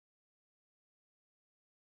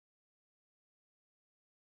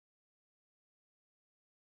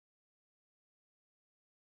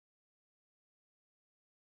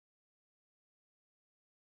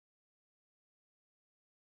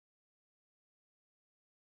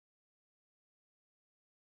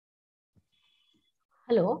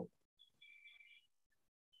Hello.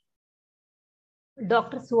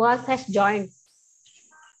 Dr. Suhas has joined.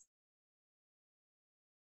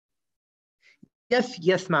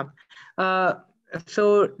 Yes, ma'am.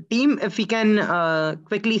 So team, if we can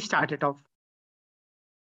quickly start it off.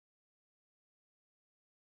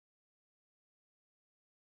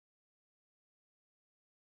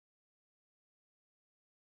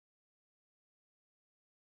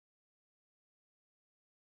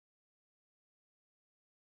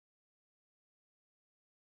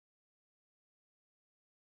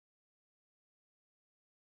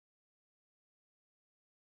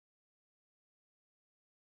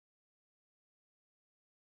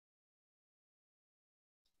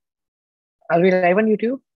 Are we live on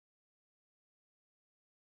YouTube?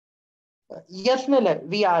 Yes, Miller,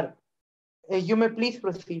 we are. You may please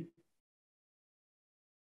proceed.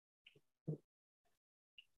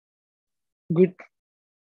 Good.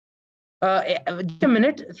 Just a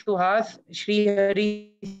minute, Suhas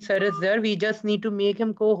Srihari sir is there. We just need to make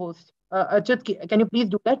him co-host. Achyut, can you please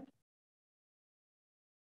do that?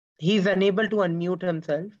 He's unable to unmute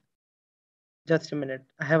himself. Just a minute.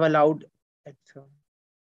 I have allowed it. So.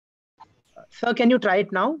 Sir, can you try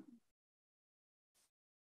it now?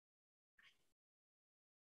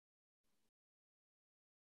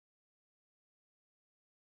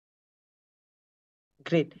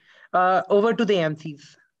 Great. Over to the MCs.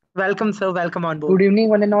 Welcome, sir. Welcome on board. Good evening,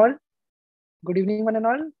 one and all. Good evening, one and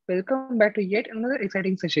all. Welcome back to yet another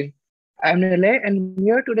exciting session. I'm Nilay and I'm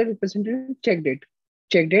here today representing CheckDate.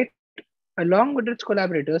 CheckDate, along with its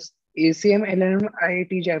collaborators, ACM LLM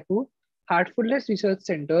IIT Jaipur, Heartfulness Research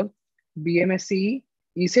Center, BMSCE,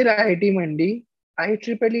 ECL IIT Mandi,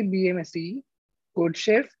 IEEE BMSCE,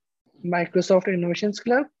 CodeChef, Microsoft Innovations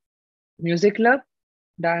Club, Music Club,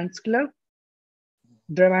 Dance Club,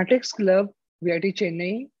 Dramatics Club, VIT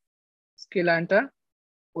Chennai, Skillanta,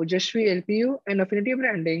 Ojashvi LPU, and Affinity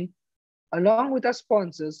Branding, along with our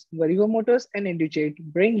sponsors, Varigo Motors and Inducate,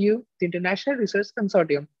 bring you the International Research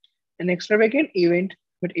Consortium, an extravagant event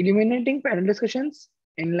with illuminating panel discussions,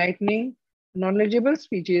 enlightening, knowledgeable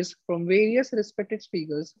speeches from various respected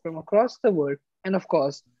speakers from across the world, and of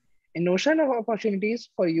course, an ocean of opportunities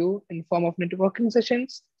for you in form of networking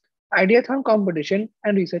sessions, ideathon competition,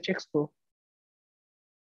 and research expo.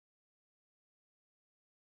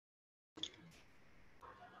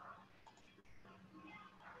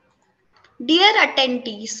 Dear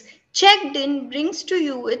attendees, Checked In brings to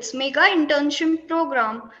you its mega internship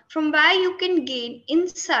program from where you can gain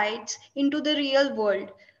insights into the real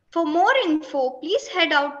world. For more info, please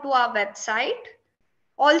head out to our website.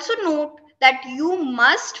 Also note that you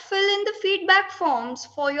must fill in the feedback forms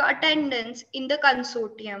for your attendance in the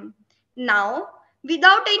consortium. Now,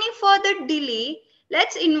 without any further delay,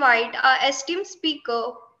 let's invite our esteemed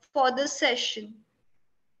speaker for this session.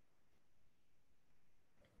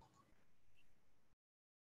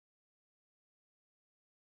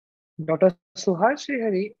 Dr. Suhas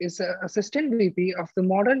Srihari is the Assistant VP of the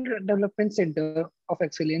Model Development Center of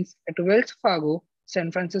Excellence at Wells Fargo,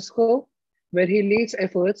 San Francisco, where he leads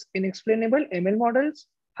efforts in explainable ML models,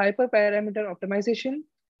 hyperparameter optimization,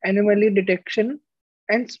 anomaly detection,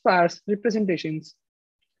 and sparse representations.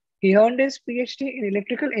 He earned his PhD in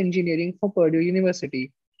electrical engineering from Purdue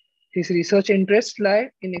University. His research interests lie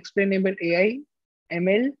in explainable AI,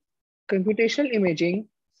 ML, computational imaging,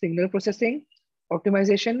 signal processing,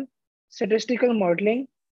 optimization, statistical modeling,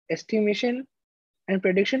 estimation, and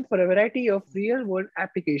prediction for a variety of real-world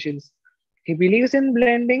applications. He believes in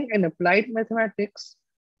blending and applied mathematics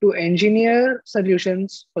to engineer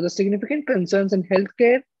solutions for the significant concerns in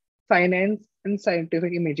healthcare, finance, and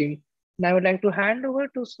scientific imaging. Now I would like to hand over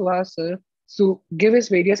to Suhas sir to give his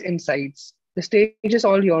various insights. The stage is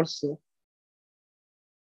all yours, sir.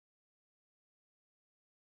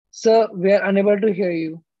 Sir, we are unable to hear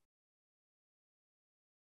you.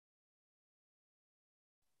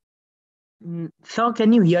 Sir,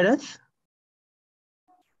 can you hear us?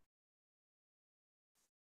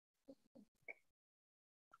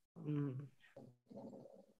 I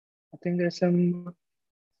think there's some.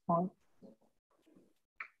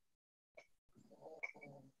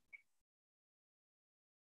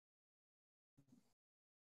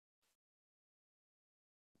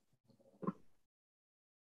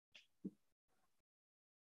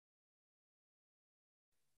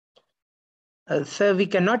 Sir, we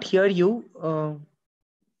cannot hear you.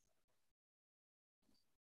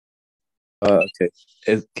 Okay.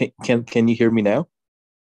 Can you hear me now?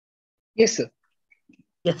 Yes, sir.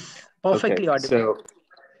 Yes, perfectly audible.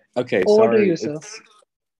 Okay, Over sorry. to you, sir.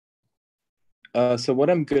 So what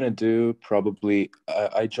I'm gonna do probably,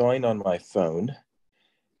 I joined on my phone,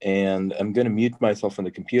 And I'm going to mute myself on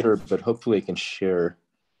the computer, but hopefully I can share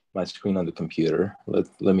my screen on the computer.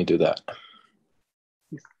 Let me do that.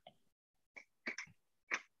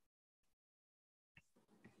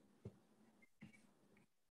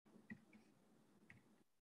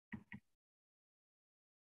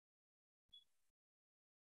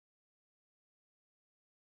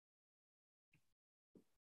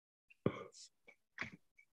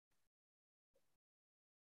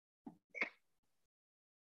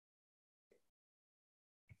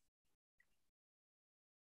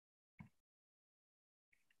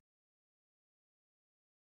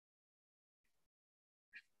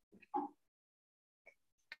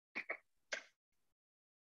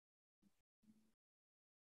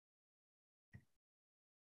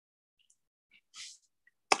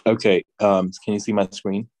 Okay, can you see my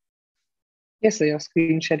screen? Yes, sir, your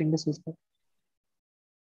screen sharing is visible.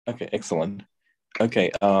 Okay, excellent. Okay,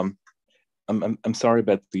 I'm sorry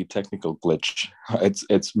about the technical glitch.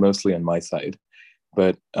 It's mostly on my side,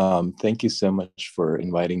 but thank you so much for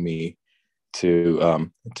inviting me to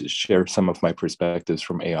share some of my perspectives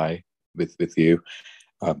from AI with you.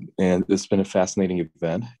 And it's been a fascinating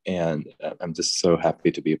event, and I'm just so happy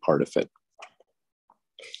to be a part of it.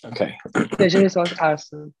 Okay. Pleasure is all ours,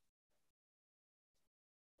 sir.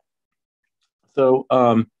 So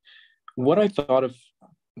what I thought of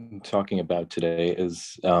talking about today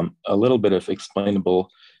is a little bit of explainable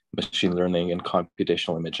machine learning and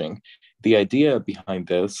computational imaging. The idea behind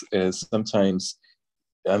this is sometimes,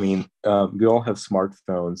 I mean, we all have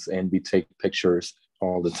smartphones and we take pictures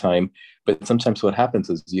all the time, but sometimes what happens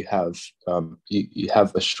is you have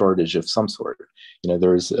a shortage of some sort. You know,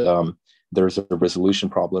 there's a resolution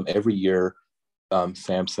problem every year.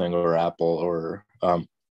 Samsung or Apple or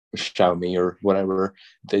Xiaomi or whatever,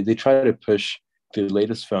 they try to push the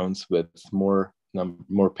latest phones with more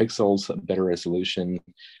pixels, better resolution,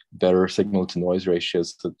 better signal to noise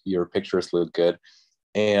ratios, so your pictures look good.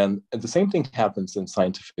 And the same thing happens in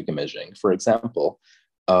scientific imaging. For example,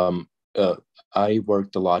 I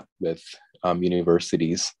worked a lot with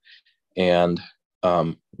universities and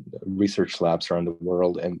research labs around the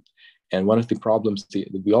world, and one of the problems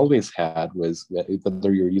that we always had was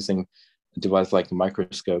whether you're using a device like a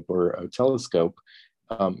microscope or a telescope,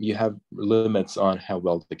 you have limits on how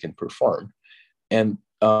well they can perform. And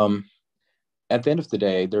at the end of the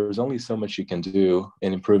day, there's only so much you can do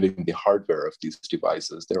in improving the hardware of these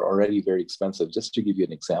devices. They're already very expensive. Just to give you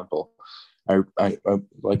an example, I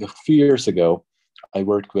like a few years ago, I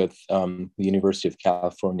worked with the University of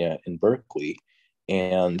California in Berkeley,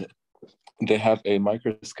 and they have a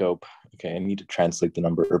microscope. Okay, I need to translate the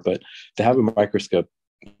number, but they have a microscope,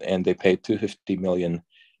 and they paid $250 million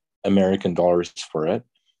American dollars for it.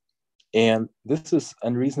 And this is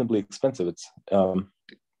unreasonably expensive.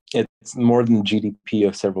 It's more than GDP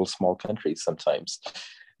of several small countries sometimes.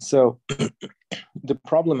 So the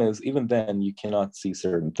problem is, even then, you cannot see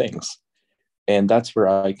certain things. And that's where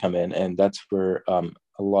I come in. And that's where a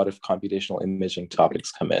lot of computational imaging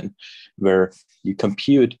topics come in, where you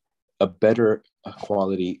compute a better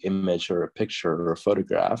quality image or a picture or a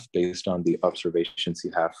photograph based on the observations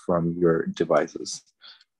you have from your devices.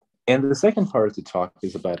 And the second part of the talk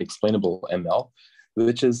is about explainable ML,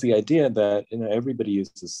 which is the idea that everybody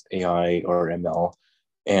uses AI or ML,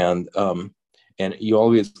 and you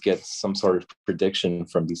always get some sort of prediction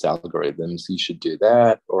from these algorithms. You should do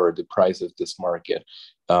that, or the price of this market.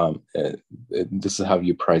 This is how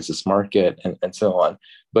you price this market, and so on.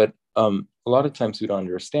 But a lot of times we don't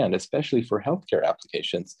understand, especially for healthcare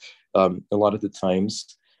applications. A lot of the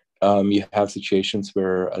times you have situations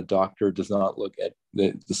where a doctor does not look at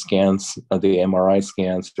the scans, the MRI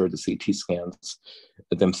scans or the CT scans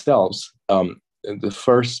themselves. The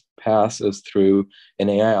first pass is through an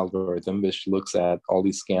AI algorithm, which looks at all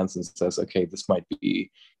these scans and says, okay, this might be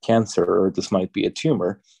cancer or this might be a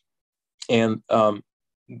tumor. And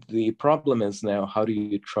the problem is now, how do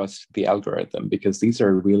you trust the algorithm? Because these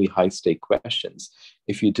are really high stake questions.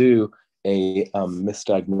 If you do a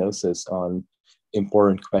misdiagnosis on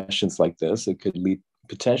important questions like this, it could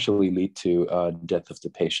potentially lead to death of the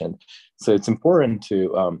patient. So it's important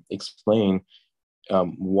to explain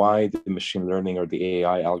why the machine learning or the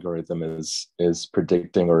AI algorithm is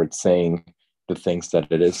predicting, or it's saying the things that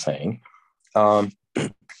it is saying.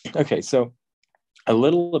 Okay, so a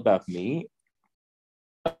little about me.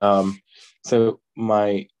 So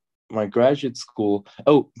my graduate school.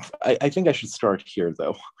 Oh, I think I should start here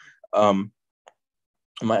though.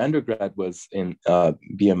 My undergrad was in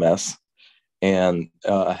BMS, and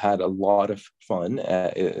I had a lot of fun.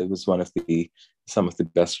 It was some of the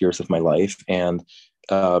best years of my life. And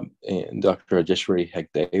Dr. Ajeshwari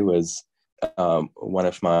Hegde was one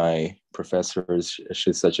of my professors.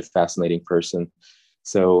 She's such a fascinating person.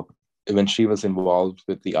 So when she was involved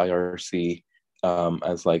with the IRC, I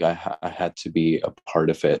was like, I had to be a part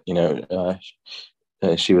of it.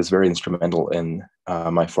 She was very instrumental in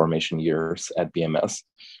my formation years at BMS,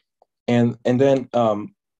 and then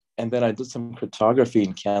I did some cryptography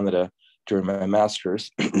in Canada during my master's,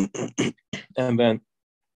 and then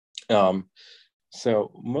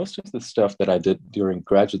so most of the stuff that I did during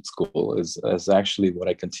graduate school is actually what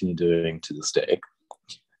I continue doing to this day.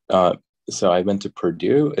 So I went to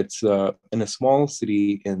Purdue. It's in a small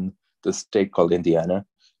city in the state called Indiana.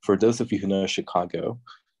 For those of you who know Chicago,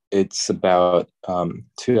 it's about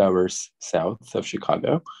 2 hours south of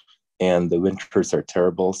Chicago, and the winters are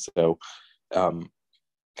terrible. So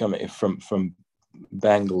coming from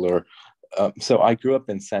Bangalore, so I grew up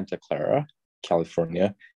in Santa Clara,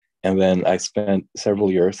 California, and then I spent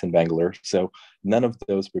several years in Bangalore. So none of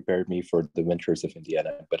those prepared me for the winters of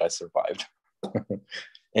Indiana, but I survived.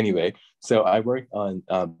 Anyway, so I worked on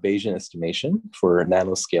Bayesian estimation for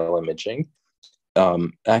nanoscale imaging.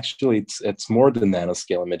 Actually, it's more than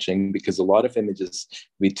nanoscale imaging, because a lot of images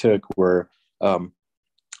we took were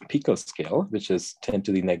picoscale, which is 10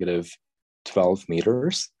 to the negative 12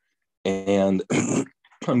 meters. And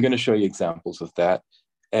I'm going to show you examples of that.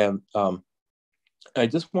 And I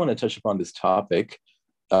just want to touch upon this topic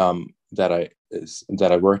that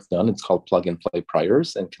I worked on. It's called plug-and-play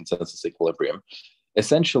priors and consensus equilibrium.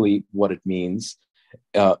 Essentially, what it means,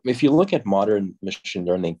 if you look at modern machine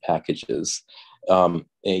learning packages,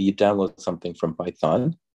 you download something from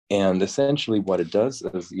Python, and essentially what it does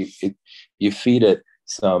is you feed it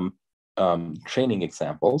some training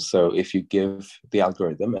examples. So if you give the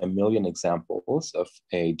algorithm 1 million examples of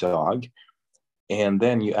a dog, and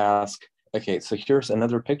then you ask, okay, so here's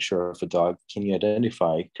another picture of a dog. Can you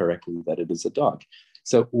identify correctly that it is a dog?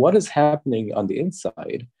 So what is happening on the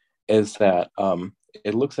inside is that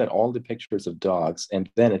it looks at all the pictures of dogs, and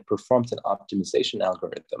then it performs an optimization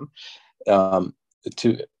algorithm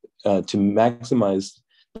to maximize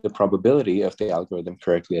the probability of the algorithm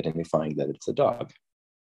correctly identifying that it's a dog.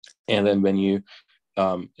 And then when you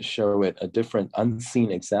show it a different unseen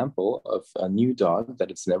example of a new dog that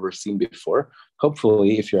it's never seen before,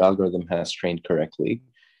 hopefully, if your algorithm has trained correctly,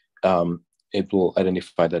 it will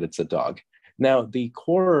identify that it's a dog. Now, the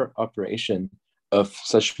core operation of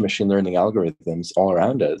such machine learning algorithms all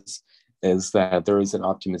around us is that there is an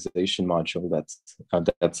optimization module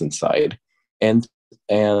that's inside, and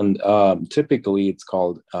typically it's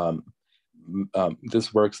called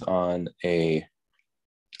this works on a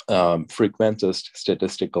frequentist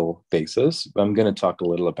statistical basis. I'm going to talk a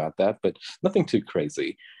little about that, but nothing too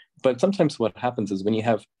crazy. But sometimes what happens is when you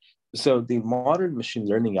have, so the modern machine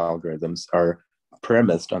learning algorithms are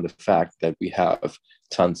premised on the fact that we have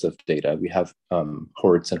tons of data. We have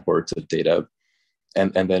hordes and hordes of data.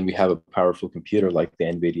 And then we have a powerful computer like the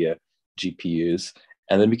NVIDIA GPUs,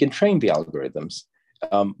 and then we can train the algorithms.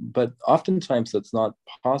 But oftentimes that's not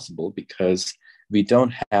possible because we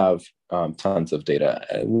don't have tons of data.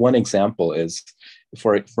 One example is,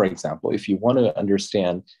 for example, if you want to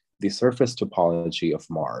understand the surface topology of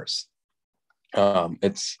Mars,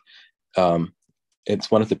 it's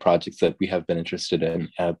one of the projects that we have been interested in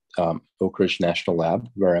at Oak Ridge National Lab,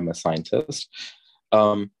 where I'm a scientist.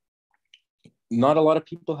 Not a lot of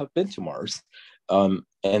people have been to Mars.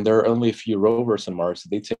 And there are only a few rovers on Mars. So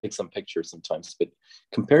they take some pictures sometimes, but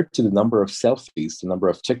compared to the number of selfies, the number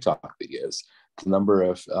of TikTok videos, the number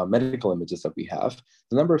of medical images that we have,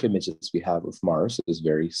 the number of images we have of Mars is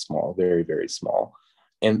very small, very, very small.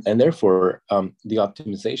 And therefore, the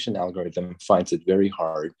optimization algorithm finds it very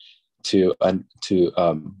hard to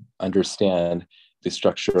understand the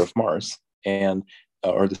structure of Mars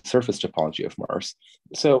or the surface topology of Mars.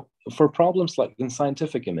 So for problems like in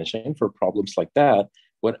scientific imaging, for problems like that,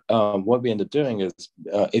 what we end up doing is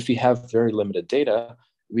if we have very limited data,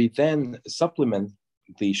 we then supplement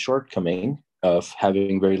the shortcoming of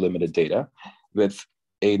having very limited data with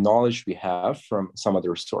a knowledge we have from some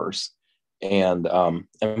other source. And I'm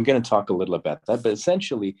going to talk a little about that, but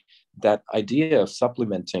essentially that idea of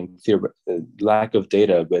supplementing lack of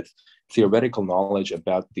data with theoretical knowledge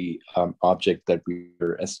about the object that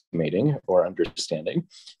we're estimating or understanding,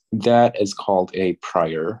 that is called a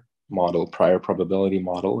prior model, prior probability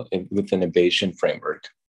model within a Bayesian framework.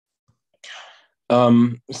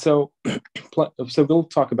 So we'll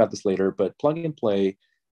talk about this later, but plug and play,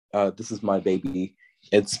 this is my baby.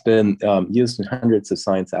 It's been used in hundreds of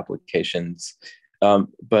science applications.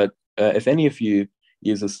 But if any of you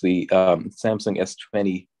uses the Samsung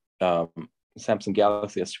S20, Samsung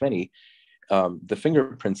Galaxy S20, the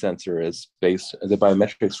fingerprint sensor is based, the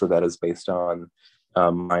biometrics for that is based on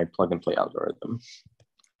my plug and play algorithm.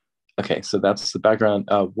 Okay, so that's the background.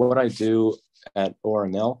 What I do at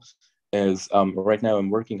ORNL is right now I'm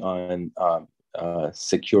working on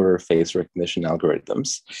secure face recognition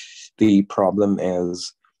algorithms. The problem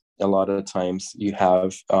is a lot of times you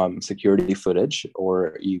have security footage,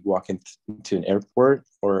 or you walk into an airport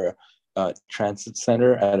or a transit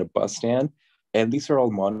center at a bus stand, and these are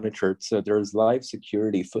all monitored. So there's live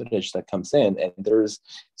security footage that comes in, and there's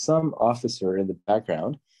some officer in the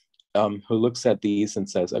background who looks at these and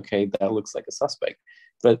says, okay, that looks like a suspect.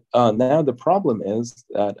 But now the problem is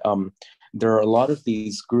that there are a lot of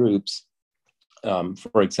these groups,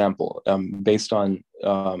 for example, based on,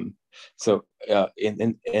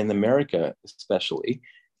 in America especially,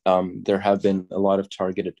 there have been a lot of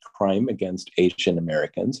targeted crime against Asian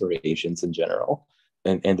Americans or Asians in general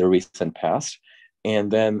in the recent past. And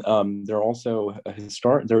then there are also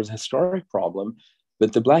there's a historic problem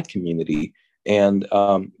with the Black community. And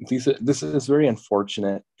this is very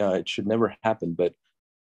unfortunate. It should never happen, but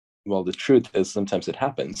well, the truth is sometimes it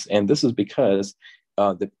happens. And this is because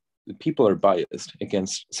the people are biased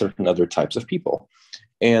against certain other types of people.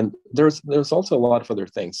 And there's also a lot of other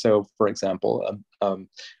things. So, for example, a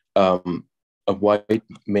white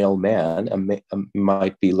male man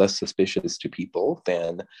might be less suspicious to people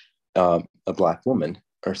than a Black woman.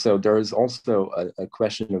 Or so there is also a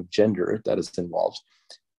question of gender that is involved.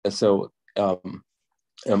 So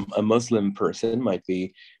a Muslim person might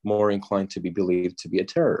be more inclined to be believed to be a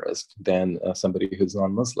terrorist than somebody who's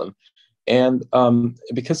non-Muslim. And and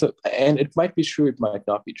it might be true, it might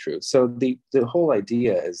not be true. So the whole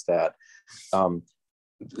idea is that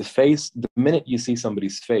the minute you see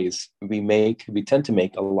somebody's face, we tend to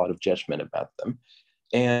make a lot of judgment about them.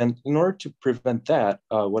 And in order to prevent that,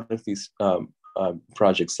 one of these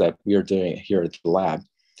projects that we are doing here at the lab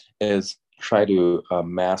is try to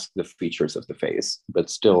mask the features of the face, but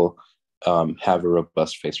still have a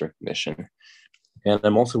robust face recognition. And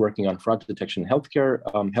I'm also working on fraud detection in healthcare.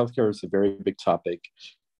 Healthcare is a very big topic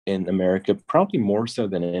in America, probably more so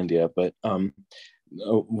than in India, but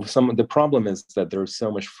the problem is that there's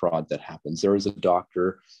so much fraud that happens. There is a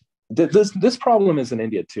doctor. This problem is in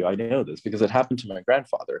India too. I know this because it happened to my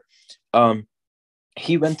grandfather.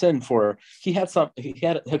 He went in he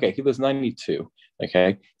was 92.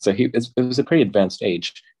 Okay, so it was a pretty advanced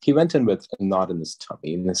age. He went in with a knot in his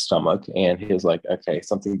tummy, in his stomach, and he was like, okay,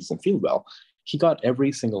 something doesn't feel well. He got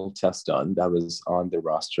every single test done that was on the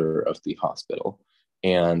roster of the hospital.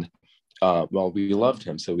 And well, we loved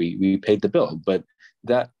him, so we paid the bill. But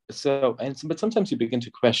sometimes you begin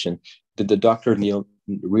to question, did the doctor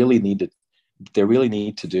really need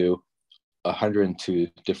to do 102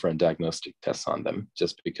 different diagnostic tests on them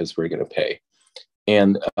just because we're going to pay?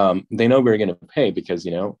 And they know we're going to pay because,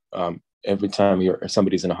 every time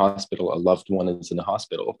somebody's in a hospital, a loved one is in a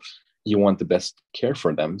hospital, you want the best care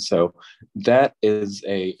for them. So that is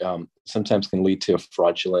sometimes can lead to a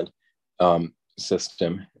fraudulent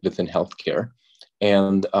system within healthcare.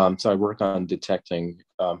 And so I work on detecting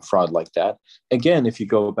fraud like that. Again, if you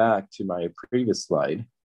go back to my previous slide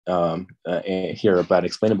here about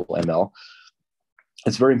explainable ML,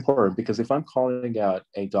 it's very important because if I'm calling out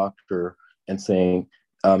a doctor and saying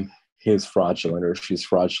he's fraudulent or she's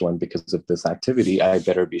fraudulent because of this activity, I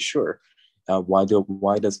better be sure. Why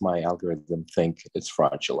does my algorithm think it's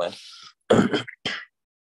fraudulent?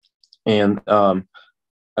 And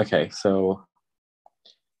okay, so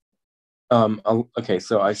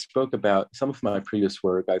I spoke about some of my previous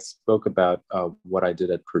work. I spoke about what I did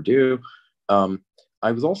at Purdue.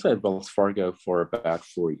 I was also at Wells Fargo for about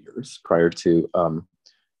 4 years prior to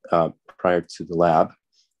the lab.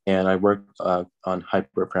 And I worked on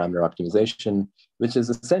hyperparameter optimization, which is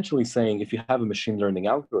essentially saying if you have a machine learning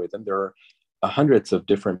algorithm, there are hundreds of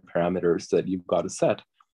different parameters that you've got to set.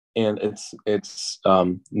 And it's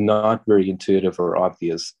not very intuitive or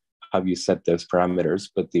obvious how you set those parameters,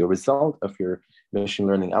 but the result of your machine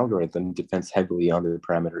learning algorithm depends heavily on the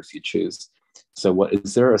parameters you choose. So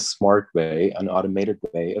is there a smart way, an automated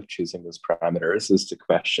way of choosing those parameters is the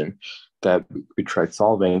question that we tried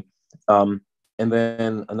solving. And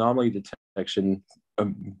then anomaly detection,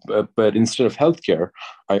 but instead of healthcare,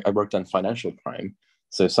 I worked on financial crime.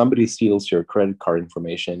 So if somebody steals your credit card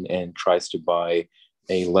information and tries to buy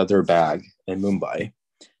a leather bag in Mumbai,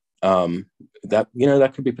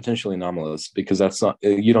 that could be potentially anomalous because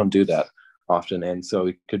you don't do that often, and so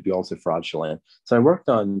it could be also fraudulent. So I worked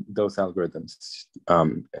on those algorithms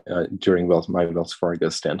during my Wells Fargo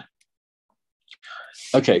stint.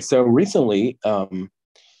 Okay, so recently,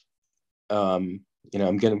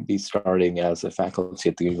 I'm going to be starting as a faculty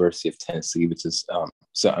at the University of Tennessee, which is,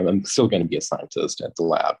 so I'm still going to be a scientist at the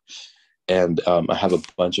lab. And I have a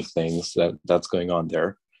bunch of things that's going on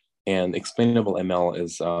there. And explainable ML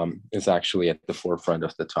is actually at the forefront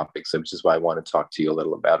of the topic, so which is why I want to talk to you a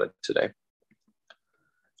little about it today.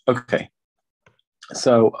 Okay,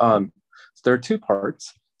 so there are two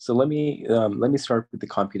parts. So let me start with the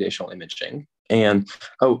computational imaging. And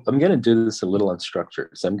I'm going to do this a little unstructured.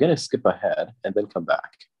 So I'm going to skip ahead and then come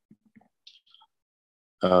back.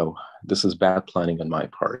 Oh, this is bad planning on my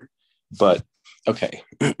part, but okay.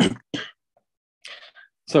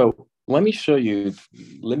 So let me show you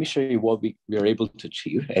what we are able to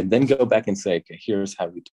achieve, and then go back and say, okay, here's how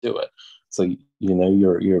we do it. So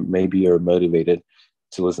you're motivated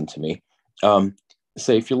to listen to me.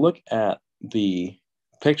 So if you look at the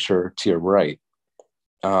picture to your right,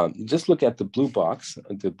 just look at the blue box,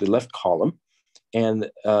 the left column, and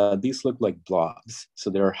these look like blobs. So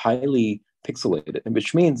they're highly pixelated,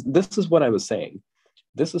 which means this is what I was saying.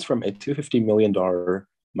 This is from a $250 million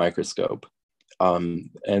microscope.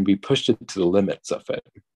 And we pushed it to the limits of it.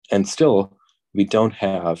 And still, we don't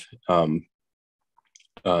have the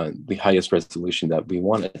highest resolution that we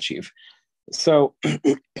want to achieve. So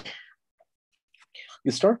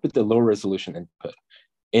you start with the low resolution input.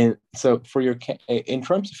 And so for your in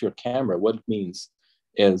terms of your camera, what it means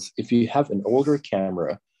is if you have an older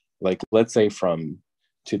camera, like let's say from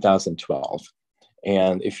 2012,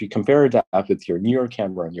 and if you compare that with your newer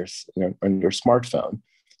camera on your smartphone,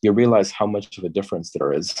 you realize how much of a difference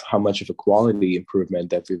there is, how much of a quality improvement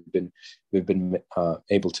that we've been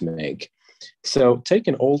able to make. So take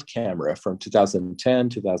an old camera from 2010,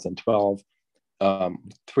 2012,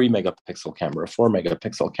 3 megapixel camera, 4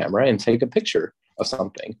 megapixel camera, and take a picture of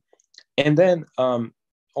something. And then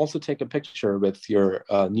also take a picture with your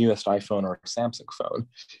newest iPhone or Samsung phone,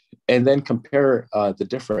 and then compare the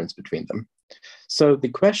difference between them. So the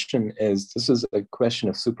question is, this is a question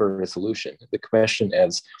of super resolution. The question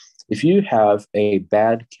is, if you have a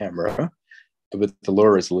bad camera with the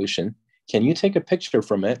lower resolution, can you take a picture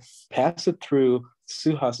from it, pass it through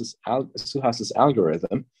Suhas's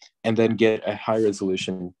algorithm, and then get a high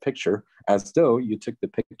resolution picture as though you took the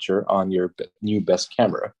picture on your new best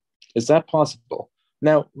camera? Is that possible?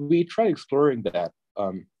 Now, we try exploring that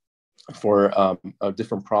for a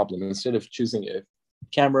different problem. Instead of choosing a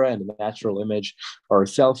camera and a natural image or a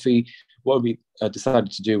selfie, what we decided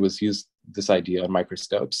to do was use this idea on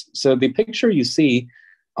microscopes. So the picture you see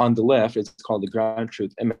on the left is called the ground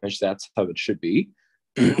truth image. That's how it should be.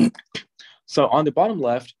 So on the bottom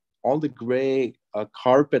left, all the gray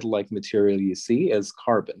carpet-like material you see is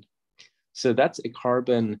carbon. So that's a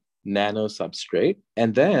carbon nano substrate.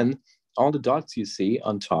 And then all the dots you see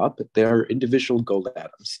on top, they're individual gold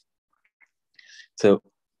atoms. So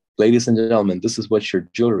ladies and gentlemen, this is what your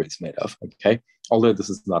jewelry is made of, okay? Although this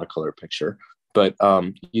is not a color picture, but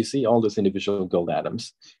you see all those individual gold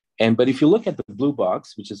atoms. But if you look at the blue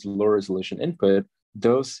box, which is low resolution input,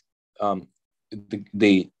 those,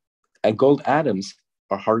 the gold atoms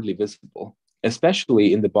are hardly visible,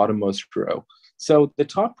 especially in the bottommost row. So the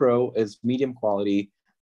top row is medium quality.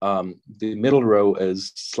 The middle row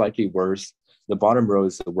is slightly worse. The bottom row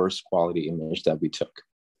is the worst quality image that we took.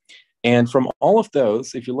 And from all of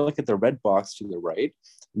those, if you look at the red box to the right,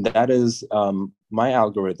 that is my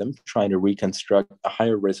algorithm trying to reconstruct a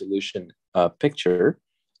higher resolution picture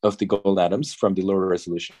of the gold atoms from the lower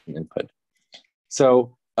resolution input.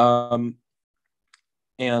 So,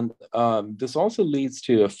 this also leads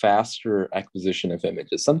to a faster acquisition of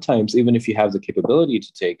images. Sometimes, even if you have the capability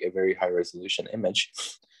to take a very high resolution image,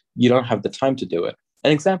 you don't have the time to do it.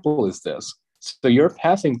 An example is this. So you're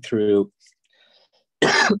passing through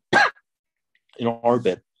an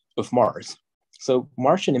orbit of Mars. So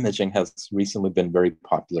Martian imaging has recently been very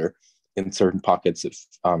popular in certain pockets of,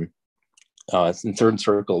 in certain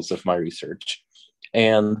circles of my research.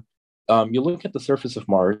 And you look at the surface of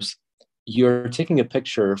Mars, you're taking a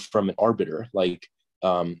picture from an orbiter, like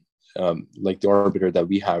the orbiter that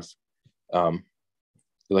we have,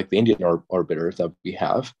 like the Indian orbiter that we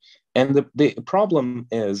have. And the problem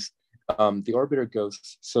is the orbiter goes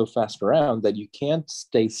so fast around that you can't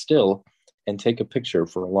stay still and take a picture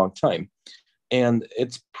for a long time. And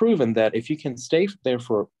it's proven that if you can stay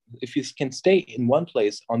in one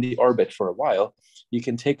place on the orbit for a while, you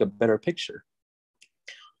can take a better picture.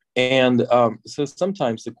 And so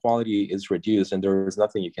sometimes the quality is reduced and there is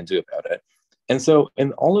nothing you can do about it. And so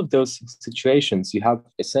in all of those situations, you have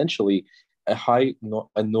essentially a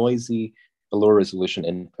noisy, low resolution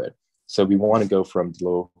input. So we want to go from the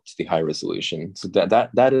low to the high resolution. So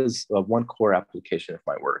that is one core application of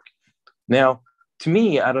my work. Now, to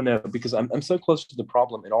me, I don't know, because I'm so close to the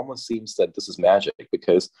problem, it almost seems that this is magic,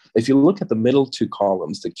 because if you look at the middle two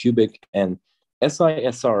columns, the cubic and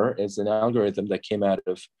SISR is an algorithm that came out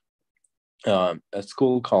of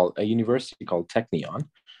a university called Technion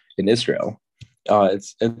in Israel.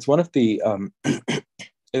 It's one of the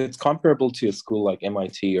it's comparable to a school like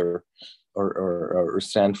MIT or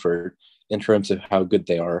Stanford in terms of how good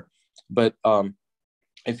they are. But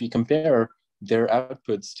if you compare their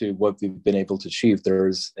outputs to what we've been able to achieve,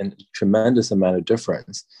 there's a tremendous amount of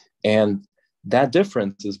difference. And that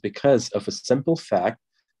difference is because of a simple fact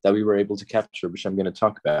that we were able to capture, which I'm going to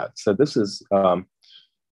talk about. So this is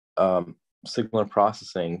signal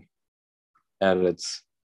processing at its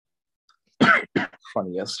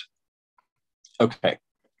funniest. Okay.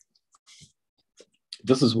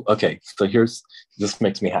 So this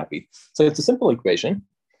makes me happy. So it's a simple equation.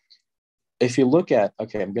 If you look at, I'm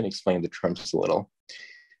going to explain the terms a little.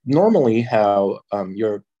 Normally, how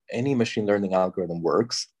any machine learning algorithm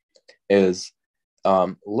works is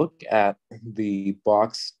look at the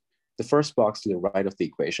first box to the right of the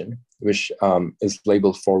equation, which is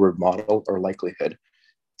labeled forward model or likelihood.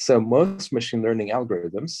 So most machine learning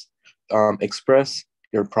algorithms express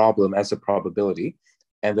your problem as a probability,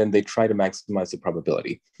 and then they try to maximize the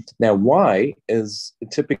probability. Now, Y is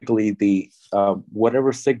typically the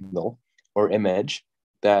whatever signal or image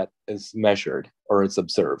that is measured or is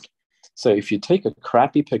observed. So if you take a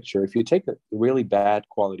crappy picture, if you take a really bad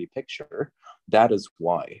quality picture, that is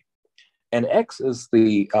Y. And X is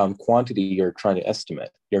the quantity you're trying to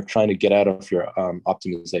estimate. You're trying to get out of your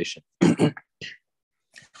optimization.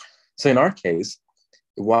 So in our case,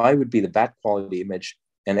 Y would be the bad quality image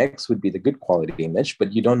and X would be the good quality image,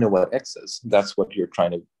 but you don't know what X is. That's what you're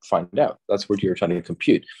trying to find out. That's what you're trying to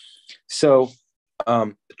compute. So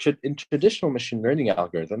in traditional machine learning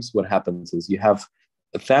algorithms, what happens is you have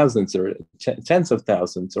thousands or tens of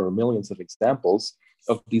thousands or millions of examples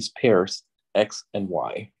of these pairs, X and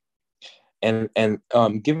Y. And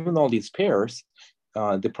given all these pairs,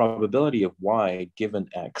 the probability of Y given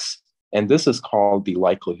X, and this is called the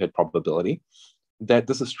likelihood probability, that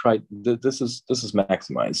this is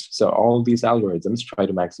maximized. So all of these algorithms try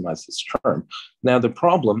to maximize this term. Now the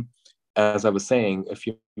problem, as I was saying a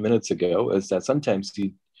few minutes ago, is that sometimes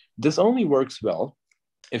this only works well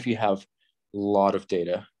if you have a lot of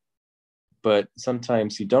data, but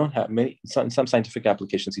sometimes you don't have some scientific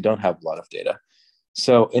applications, you don't have a lot of data.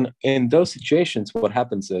 So in those situations, what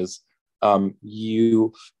happens is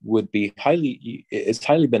it's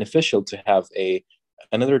highly beneficial to have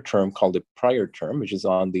another term called the prior term, which is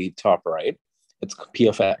on the top right. It's P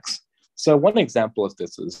of X. So one example of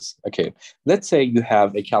this is, let's say you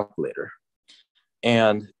have a calculator,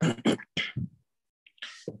 and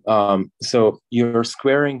so you're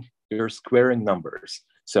squaring numbers.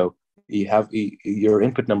 So you have your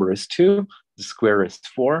input number is 2, the square is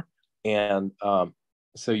 4, and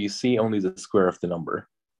so you see only the square of the number.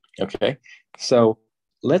 Okay, so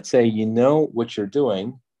let's say you know what you're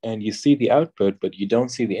doing and you see the output, but you don't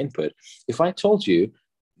see the input. If I told you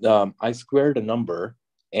I squared a number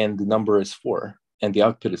and the number is 4 and the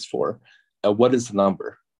output is 4, what is the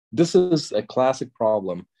number? This is a classic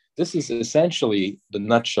problem. This is essentially the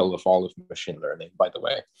nutshell of all of machine learning, by the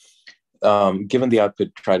way. Given the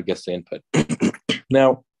output, try to guess the input.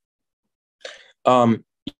 Now,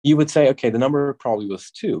 you would say, the number probably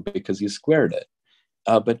was 2 because you squared it.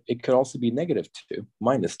 But it could also be -2,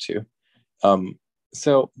 -2.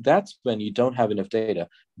 So that's when you don't have enough data.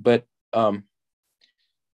 But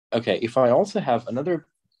if I also have another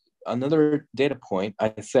data point,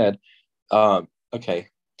 I said,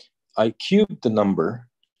 I cubed the number,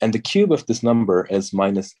 and the cube of this number is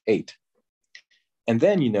 -8. And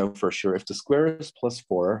then you know for sure if the square is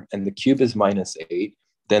 +4 and the cube is -8,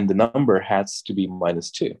 then the number has to be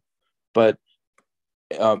 -2. But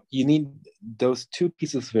you need those two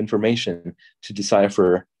pieces of information to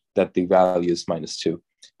decipher that the value is -2.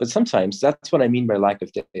 But sometimes that's what I mean by lack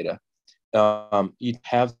of data. You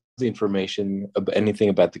have the information about anything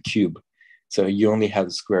about the cube, so you only have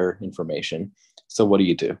the square information. So what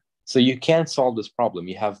do? So you can't solve this problem.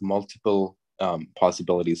 You have multiple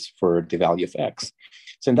possibilities for the value of X.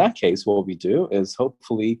 So in that case, what we do is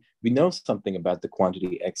hopefully we know something about the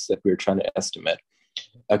quantity X that we're trying to estimate.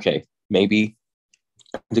 Maybe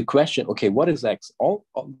the question, what is X? All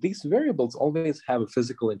these variables always have a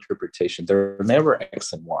physical interpretation. They're never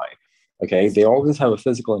X and Y. They always have a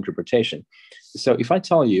physical interpretation. So if I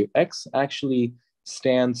tell you X actually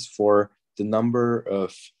stands for the number of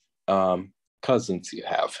cousins you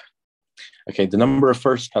have, the number of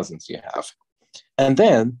first cousins you have, and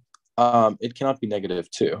then it cannot be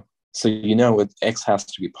 -2. So you know X has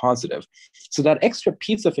to be positive. So that extra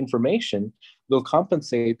piece of information will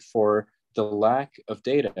compensate for the lack of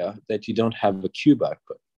data that you don't have a cube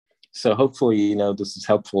output. So hopefully, this is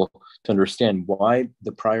helpful to understand why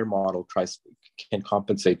the prior model can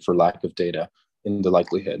compensate for lack of data in the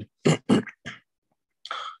likelihood.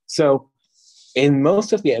 So in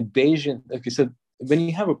most of the Bayesian, okay, so when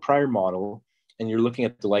you have a prior model and you're looking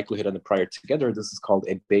at the likelihood and the prior together, this is called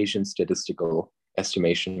a Bayesian statistical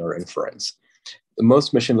estimation or inference.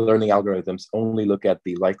 Most machine learning algorithms only look at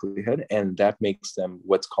the likelihood, and that makes them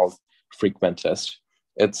what's called frequentist.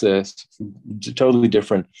 It's a totally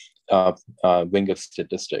different wing of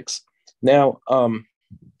statistics. Now,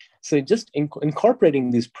 so just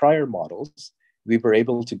incorporating these prior models, we were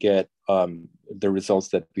able to get the results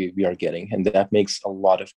that we are getting, and that makes a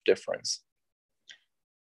lot of difference.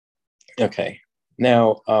 Okay,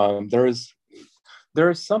 now there is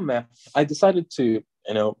some math. I decided to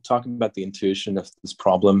talk about the intuition of this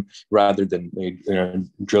problem rather than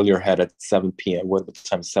drill your head at 7 p.m. What the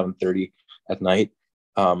time? 7:30 at night.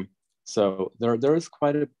 So there is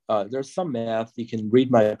there's some math. You can read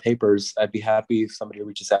my papers. I'd be happy if somebody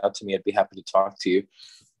reaches out to me. I'd be happy to talk to you.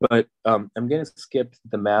 But I'm going to skip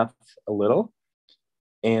the math a little.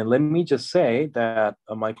 And let me just say that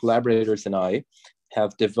my collaborators and I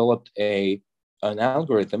have developed an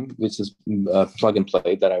algorithm, which is plug and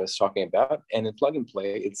play that I was talking about. And in plug and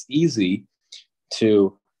play, it's easy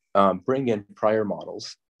to bring in prior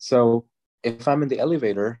models. So if I'm in the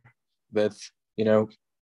elevator with,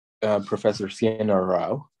 Professor Siena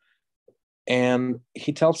Rao, and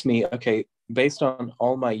he tells me, okay, based on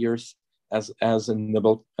all my years as a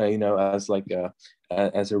Nobel, as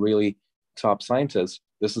a really top scientist,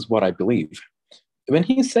 this is what I believe. When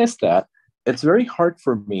he says that, it's very hard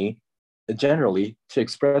for me generally to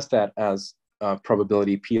express that as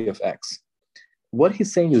probability P of X. What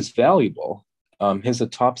he's saying is valuable. He's a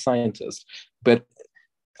top scientist, but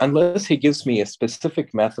unless he gives me a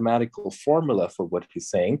specific mathematical formula for what he's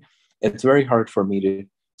saying, it's very hard for me to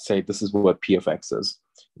say this is what P of X is.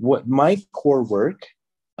 What my core work,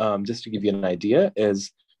 just to give you an idea,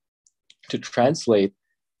 is to translate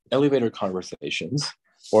elevator conversations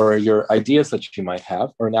or your ideas that you might have,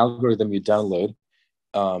 or an algorithm you download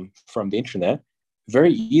from the internet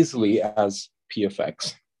very easily as P of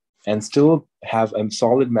X, and still have a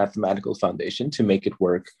solid mathematical foundation to make it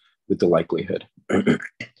work with the likelihood.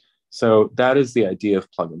 So that is the idea of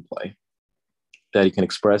plug and play, that you can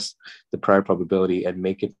express the prior probability and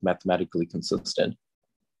make it mathematically consistent.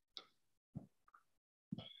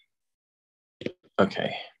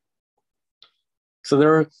 Okay. So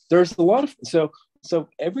there's a lot of, so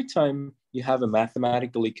every time you have a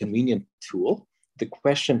mathematically convenient tool, the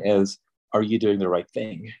question is, are you doing the right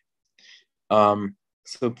thing?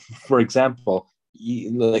 So for example,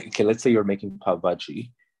 let's say you're making pav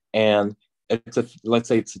bhaji, and let's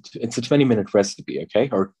say it's a 20-minute recipe, okay,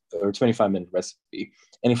 or 25-minute recipe.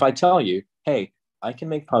 And if I tell you, hey, I can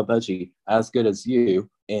make pav bhaji as good as you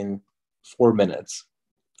in 4 minutes,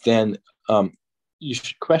 then you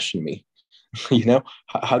should question me.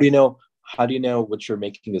 How do you know what you're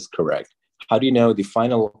making is correct? How do you know the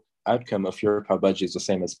final outcome of your pav bhaji is the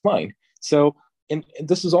same as mine? So, and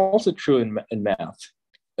this is also true in math,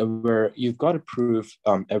 where you've got to prove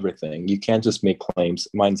everything. You can't just make claims,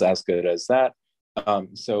 mine's as good as that.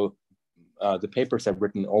 So the papers I've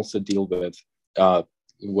written also deal with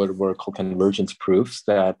what were called convergence proofs,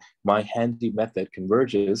 that my handy method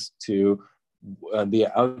converges to the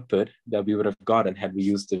output that we would have gotten had we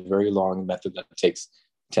used a very long method that takes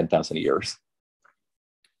 10,000 years.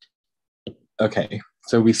 Okay,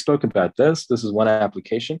 so we spoke about this. This is one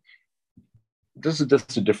application. This is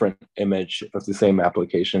just a different image of the same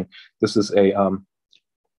application. This is a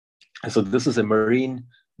this is a marine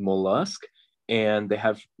mollusk, and they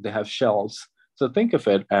have shells. So think of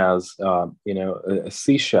it as a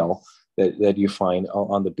seashell that you find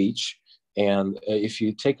on the beach. And if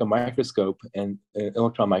you take a microscope and an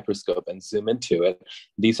electron microscope and zoom into it,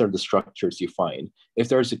 these are the structures you find. If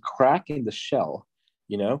there's a crack in the shell,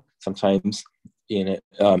 sometimes in it.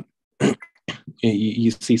 You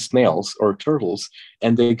see snails or turtles,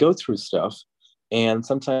 and they go through stuff, and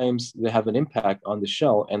sometimes they have an impact on the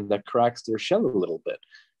shell, and that cracks their shell a little bit.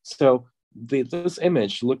 So this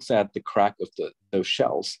image looks at the crack of those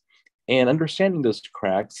shells, and understanding those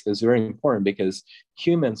cracks is very important because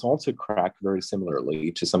humans also crack very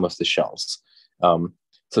similarly to some of the shells.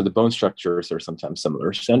 So the bone structures are sometimes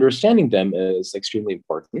similar. So understanding them is extremely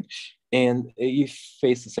important, and you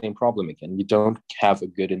face the same problem again. You don't have a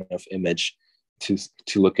good enough image to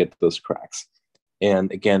look at those cracks.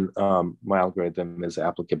 And again, my algorithm is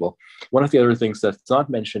applicable. One of the other things that's not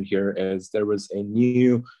mentioned here is there was a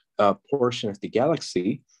new portion of the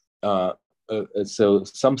galaxy. So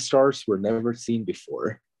some stars were never seen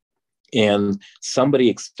before. And somebody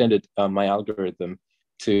extended my algorithm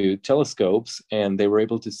to telescopes, and they were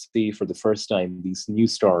able to see for the first time these new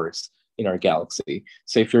stars in our galaxy.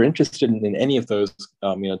 So if you're interested in any of those,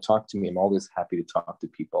 talk to me. I'm always happy to talk to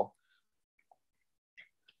people.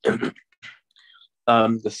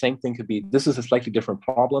 The same thing could be, this is a slightly different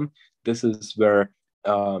problem. This is where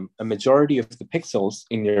a majority of the pixels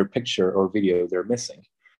in your picture or video, they're missing.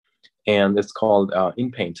 And it's called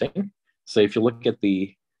in-painting. So if you look at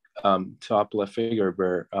the top left figure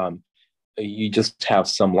where you just have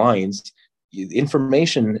some lines,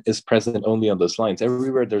 information is present only on those lines.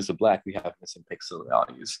 Everywhere there's a black, we have missing pixel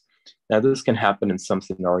values. Now this can happen in some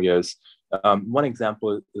scenarios. One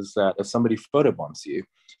example is that if somebody photobombs you,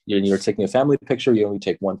 you're taking a family picture, you only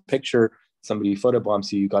take one picture, somebody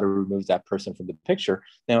photobombs you, you got to remove that person from the picture.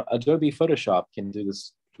 Now Adobe Photoshop can do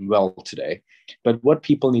this well today. But what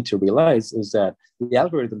people need to realize is that the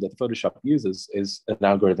algorithm that Photoshop uses is an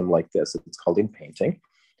algorithm like this. It's called in-painting.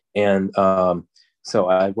 And so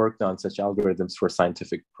I worked on such algorithms for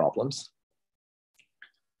scientific problems.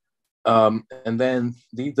 And then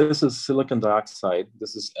this is silicon dioxide.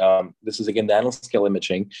 This is again nanoscale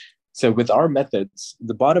imaging. So with our methods,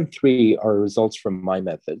 the bottom three are results from my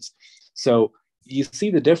methods. So you see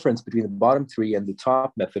the difference between the bottom three and the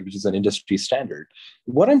top method, which is an industry standard.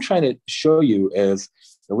 What I'm trying to show you is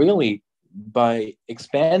really by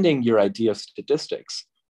expanding your idea of statistics,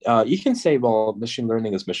 you can say, well, machine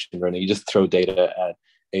learning is machine learning. You just throw data at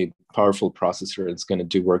a powerful processor, it's going to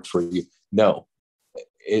do work for you. No,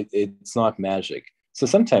 it's not magic. So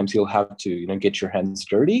sometimes you'll have to, get your hands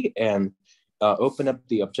dirty and open up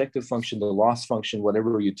the objective function, the loss function,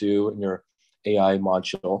 whatever you do in your AI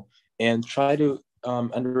module, and try to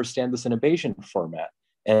understand this in a Bayesian format.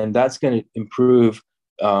 And that's going to improve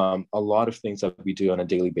a lot of things that we do on a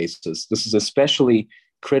daily basis. This is especially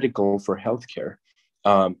critical for healthcare.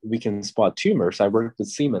 We can spot tumors. I worked with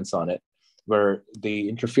Siemens on it, where the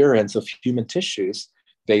interference of human tissues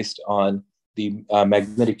based on the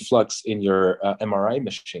magnetic flux in your MRI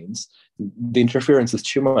machines, the interference is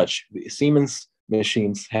too much. The Siemens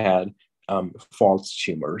machines had false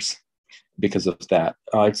tumors because of that.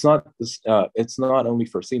 It's not only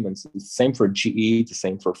for Siemens. It's the same for GE, the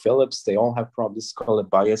same for Philips. They all have problems. This is called a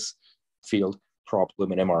bias field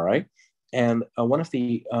problem in MRI. And one of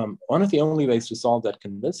the only ways to solve that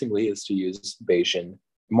convincingly is to use Bayesian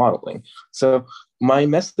modeling. So my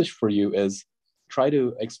message for you is try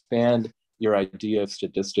to expand your idea of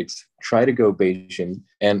statistics, try to go Bayesian,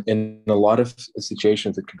 and in a lot of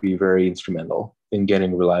situations, it could be very instrumental in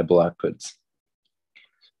getting reliable outputs.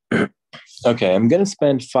 Okay, I'm going to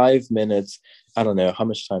spend 5 minutes. I don't know, how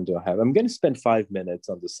much time do I have? I'm going to spend 5 minutes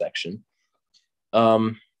on this section.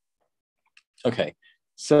 Okay,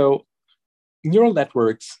 so neural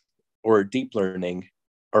networks or deep learning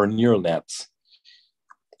or neural nets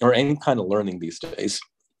or any kind of learning these days,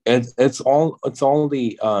 it's all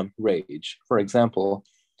the rage. For example,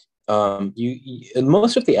 in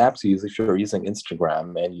most of the apps you use, if you're using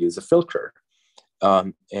Instagram and you use a filter,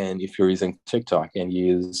 and if you're using TikTok and you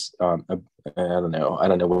use I don't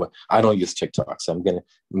know I don't use TikTok, so I'm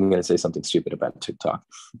gonna say something stupid about TikTok.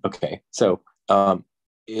 Okay, so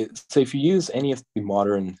so if you use any of the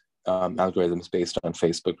modern algorithms based on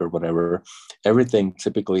Facebook or whatever, everything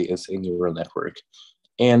typically is a neural network,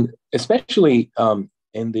 and especially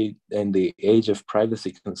in the age of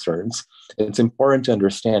privacy concerns, it's important to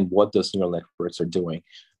understand what those neural networks are doing.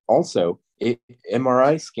 Also,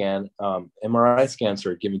 MRI scans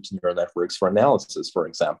are given to neural networks for analysis, for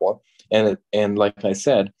example, and like I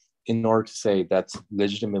said, in order to say that's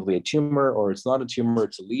legitimately a tumor or it's not a tumor,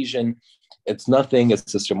 it's a lesion, it's nothing, it's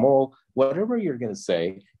just a mole, whatever you're going to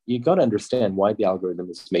say, you got to understand why the algorithm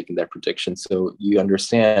is making that prediction, so you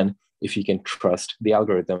understand if you can trust the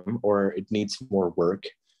algorithm or it needs more work.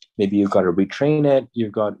 Maybe you've got to retrain it.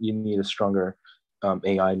 You need a stronger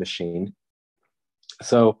AI machine.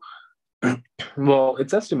 So, well,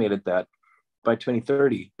 it's estimated that by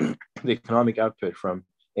 2030, the economic output from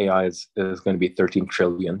AI is going to be $13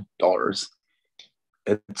 trillion.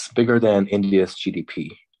 It's bigger than India's GDP.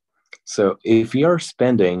 So if you're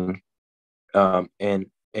spending and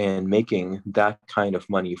making that kind of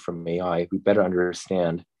money from AI, we better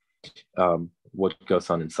understand what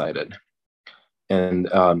goes on inside it and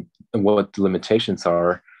what the limitations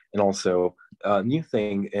are. And also a new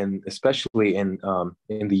thing, and especially in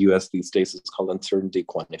the US these days, it's called uncertainty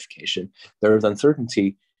quantification. There is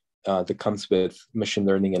uncertainty that comes with machine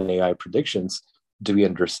learning and AI predictions, do we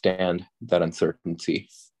understand that uncertainty?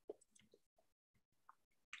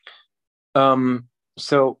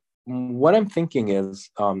 So what I'm thinking is,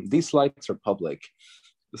 these slides are public,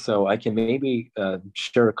 so I can maybe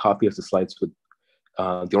share a copy of the slides with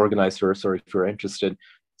the organizers, or if you're interested.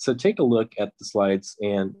 So take a look at the slides,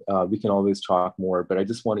 and we can always talk more, but I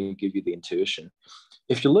just want to give you the intuition.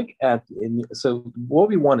 If you look at, so what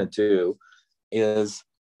we want to do is,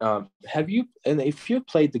 if you've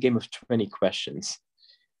played the game of 20 questions,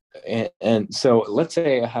 and so let's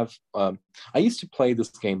say I used to play this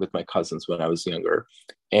game with my cousins when I was younger,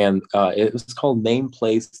 and it was called Name,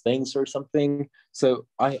 Place, Things or something. So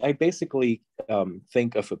I basically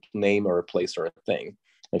think of a name or a place or a thing.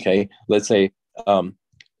 Okay, let's say, I'm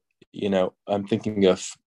thinking of,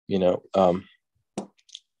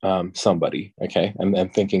 somebody. Okay, I'm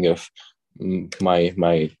thinking of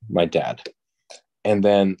my dad, and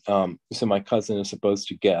then so my cousin is supposed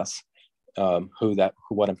to guess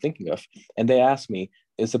what I'm thinking of, and they ask me,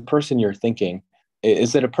 is the person you're thinking,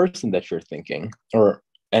 is it a person that you're thinking,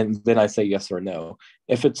 and then I say yes or no.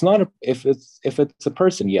 If it's a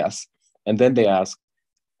person, yes, and then they ask,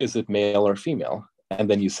 is it male or female, and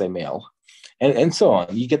then you say male, and so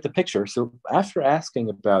on. You get the picture. So after asking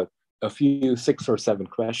about a few 6 or 7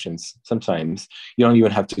 questions, sometimes you don't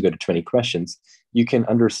even have to go to 20 questions, you can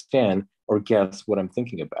understand or guess what I'm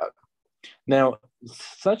thinking about. Now,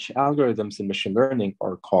 such algorithms in machine learning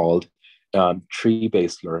are called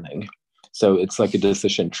tree-based learning. So it's like a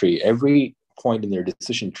decision tree. Every point in your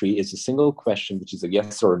decision tree is a single question, which is a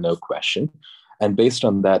yes or no question. And based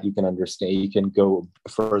on that, you can understand, you can go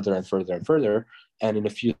further and further and further. And in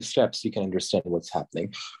a few steps, you can understand what's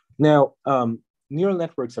happening. Now, neural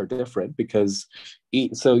networks are different because,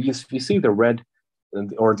 so you see the red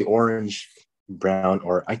or the orange, brown,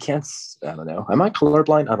 or I don't know. Am I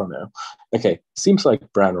colorblind? I don't know. Okay, seems like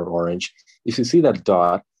brown or orange. If you see that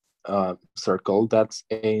dot circle, that's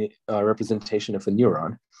a representation of a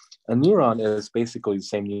neuron. A neuron is basically the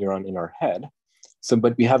same neuron in our head. So,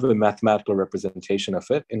 but we have a mathematical representation of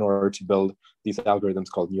it in order to build these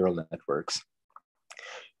algorithms called neural networks.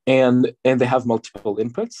 And they have multiple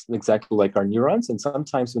inputs, exactly like our neurons. And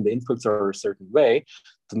sometimes when the inputs are a certain way,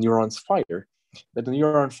 the neurons fire. But the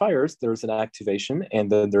neuron fires, there's an activation, and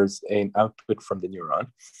then there's an output from the neuron.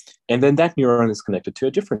 And then that neuron is connected to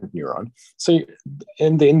a different neuron. So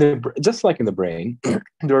just like in the brain,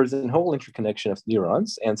 there's a whole interconnection of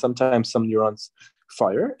neurons, and sometimes some neurons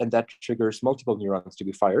fire, and that triggers multiple neurons to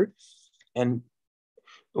be fired. And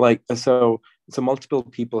so multiple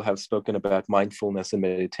people have spoken about mindfulness and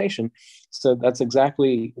meditation. So that's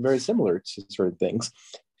exactly very similar to certain things.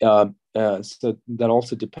 So that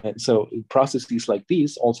also depends. So processes like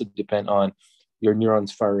these also depend on your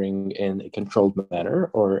neurons firing in a controlled manner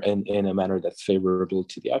or in a manner that's favorable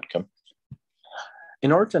to the outcome.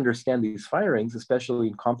 In order to understand these firings, especially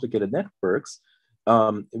in complicated networks,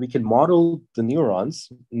 we can model the neurons.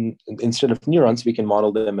 Instead of neurons, we can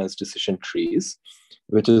model them as decision trees,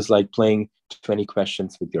 which is like playing 20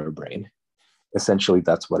 questions with your brain. Essentially,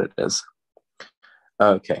 that's what it is.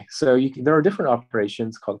 Okay, so there are different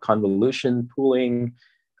operations called convolution, pooling,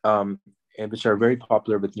 and which are very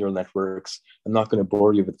popular with neural networks. I'm not going to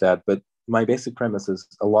bore you with that, but my basic premise is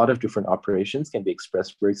a lot of different operations can be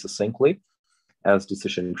expressed very succinctly as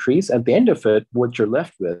decision trees. At the end of it, what you're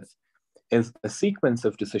left with is a sequence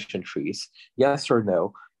of decision trees. Yes or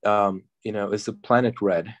no, is the planet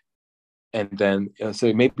red? And then,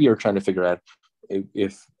 so maybe you're trying to figure out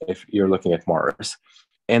if you're looking at Mars.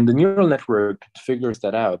 And the neural network figures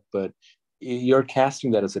that out, but you're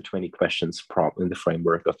casting that as a 20 questions problem in the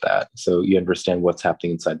framework of that. So you understand what's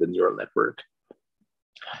happening inside the neural network.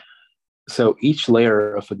 So each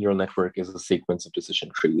layer of a neural network is a sequence of decision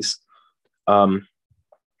trees. And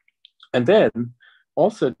then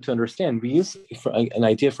also to understand, we use an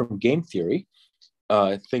idea from game theory.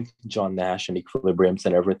 I think John Nash and equilibriums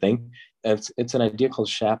and everything. It's an idea called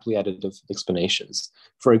Shapley additive explanations.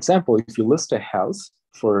 For example, if you list a house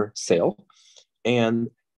for sale, and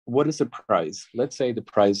what is the price? Let's say the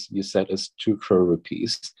price you set is 2 crore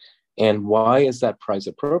rupees. And why is that price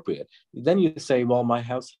appropriate? Then you say, well, my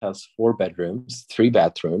house has 4 bedrooms, 3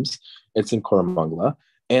 bathrooms, it's in Koramangala,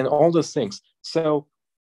 and all those things. So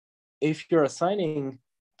if you're assigning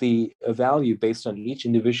the value based on each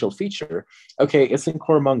individual feature, okay, it's in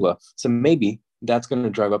Koramangala, so maybe that's going to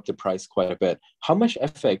drive up the price quite a bit. How much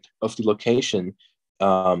effect of the location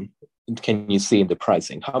can you see in the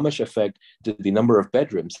pricing? How much effect did the number of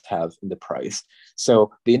bedrooms have in the price?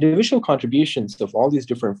 So the individual contributions of all these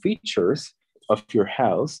different features of your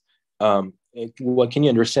house what can you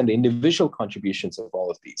understand the individual contributions of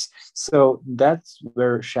all of these? So that's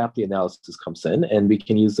where Shapley analysis comes in, and we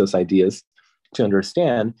can use those ideas to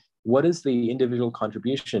understand what is the individual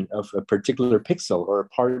contribution of a particular pixel or a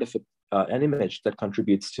part of an image that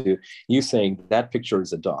contributes to you saying that picture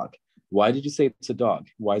is a dog. Why did you say it's a dog?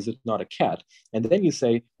 Why is it not a cat? And then you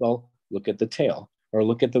say, well, look at the tail, or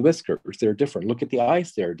look at the whiskers, they're different. Look at the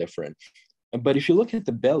eyes, they're different. But if you look at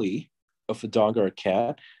the belly of a dog or a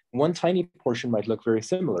cat, one tiny portion might look very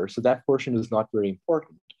similar. So that portion is not very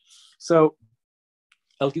important. So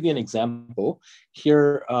I'll give you an example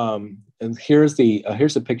here. And here's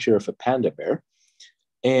a picture of a panda bear.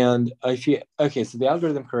 And so the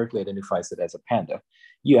algorithm correctly identifies it as a panda.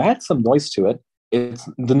 You add some noise to it.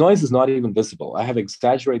 The noise is not even visible. I have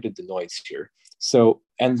exaggerated the noise here. So,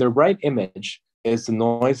 and the right image is the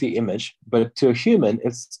noisy image, but to a human,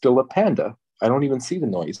 it's still a panda. I don't even see the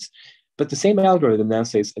noise. But the same algorithm now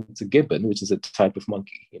says it's a gibbon, which is a type of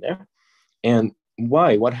monkey, And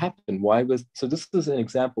why? What happened? So this is an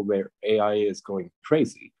example where AI is going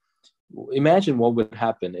crazy. Imagine what would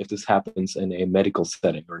happen if this happens in a medical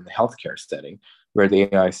setting or in a healthcare setting where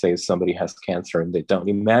the AI says somebody has cancer and they don't.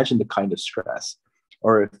 Imagine the kind of stress.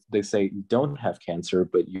 Or if they say you don't have cancer,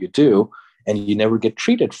 but you do, and you never get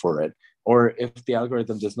treated for it. Or if the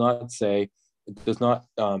algorithm does not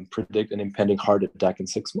predict an impending heart attack in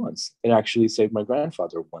 6 months. It actually saved my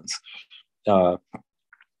grandfather once.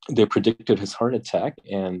 They predicted his heart attack,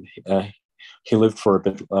 and he lived for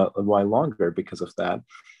a while longer because of that.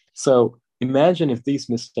 So imagine if these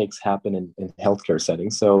mistakes happen in healthcare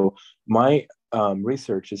settings. So my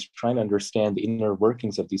research is trying to understand the inner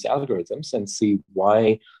workings of these algorithms and see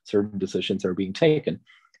why certain decisions are being taken.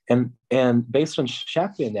 And based on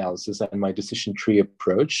Shapley analysis and my decision tree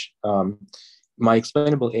approach, my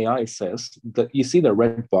explainable AI says that you see the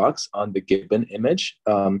red box on the gibbon image,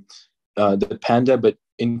 the panda, but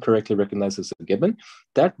incorrectly recognized as a gibbon.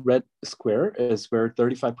 That red square is where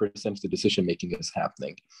 35% of the decision making is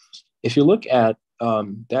happening. If you look at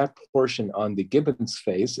that portion on the gibbon's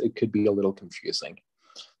face, it could be a little confusing.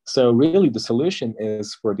 So really the solution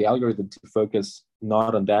is for the algorithm to focus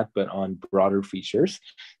not on that, but on broader features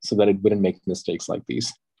so that it wouldn't make mistakes like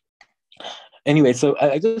these. Anyway, so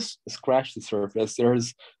I just scratched the surface.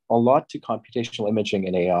 There's a lot to computational imaging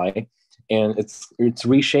in AI, and it's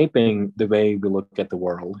reshaping the way we look at the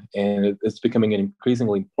world, and it's becoming an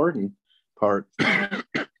increasingly important part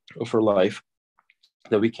of our life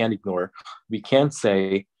that we can't ignore. We cannot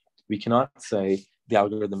say the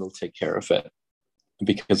algorithm will take care of it,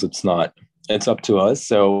 because it's not. It's up to us.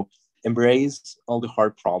 So embrace all the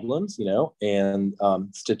hard problems, and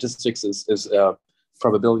statistics is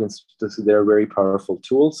probability and statistics. They're very powerful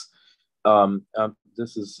tools.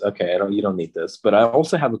 This is okay. You don't need this, but I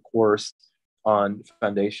also have a course on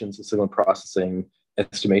foundations of signal processing,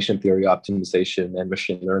 estimation theory, optimization, and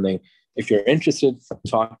machine learning. If you're interested,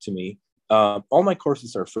 talk to me. All my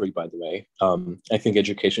courses are free, by the way. I think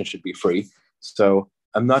education should be free. So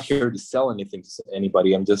I'm not here to sell anything to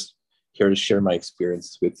anybody. I'm just here to share my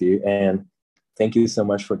experiences with you. And thank you so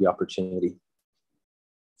much for the opportunity.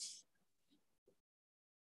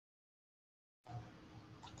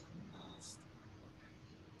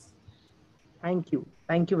 Thank you.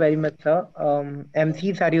 Thank you very much, sir.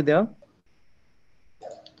 MCs, are you there?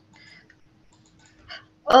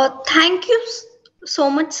 Thank you so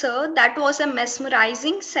much, sir. That was a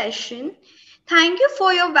mesmerizing session. Thank you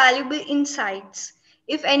for your valuable insights.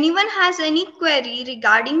 If anyone has any query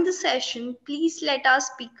regarding the session, please let our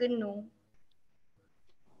speaker know.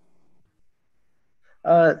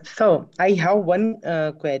 So I have one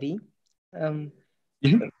query.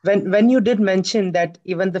 When you did mention that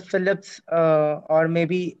even the Philips or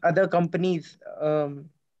maybe other companies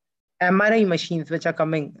MRI machines which are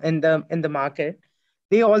coming in the market,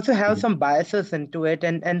 they also have some biases into it,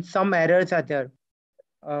 and some errors are there.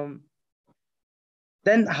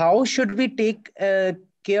 Then how should we take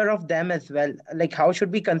care of them as well? Like, how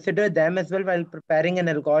should we consider them as well while preparing an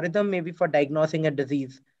algorithm, maybe for diagnosing a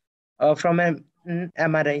disease from an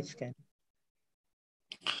MRI scan?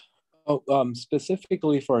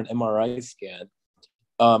 Specifically for an MRI scan,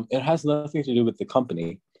 it has nothing to do with the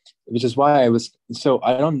company, which is why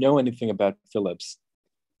I don't know anything about Philips.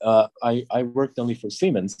 I worked only for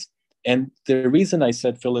Siemens. And the reason I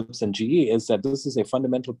said Philips and GE is that this is a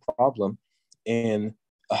fundamental problem in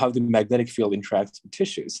how the magnetic field interacts with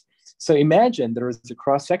tissues. So imagine there is a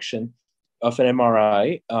cross-section of an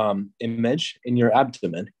MRI image in your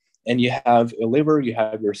abdomen, and you have a liver, you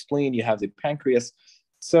have your spleen, you have the pancreas.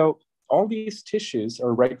 So all these tissues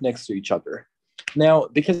are right next to each other. Now,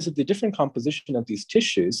 because of the different composition of these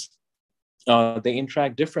tissues, they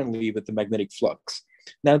interact differently with the magnetic flux.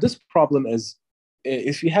 Now, this problem is,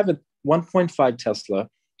 if you have a 1.5 Tesla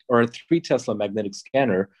or a 3 Tesla magnetic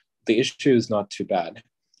scanner, the issue is not too bad.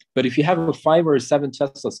 But if you have a 5 or a 7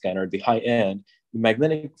 Tesla scanner, the high end, the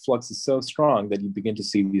magnetic flux is so strong that you begin to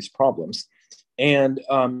see these problems. And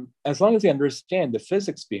as long as you understand the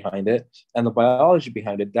physics behind it and the biology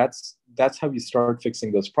behind it, that's how you start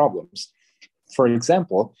fixing those problems. For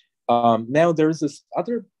example, now there's this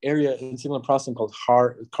other area in signal processing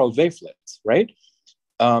called wavelets, right?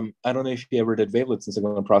 I don't know if you ever did wavelets in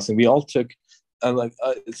signal processing. We all took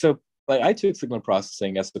I took signal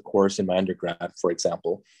processing as a course in my undergrad, for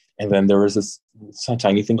example. And then there was this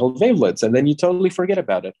tiny thing called wavelets, and then you totally forget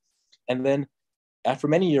about it. And then after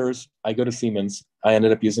many years, I go to Siemens. I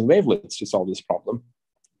ended up using wavelets to solve this problem.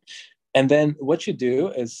 And then what you do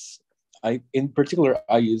is, in particular,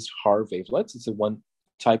 I used HAR wavelets. It's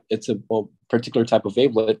a particular type of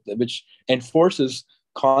wavelet which enforces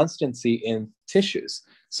constancy in tissues.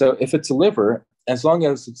 So if it's a liver, as long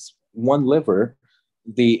as it's one liver,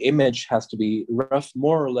 the image has to be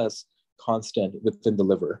more or less constant within the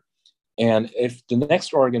liver. And if the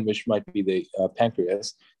next organ, which might be the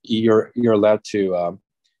pancreas, you're allowed to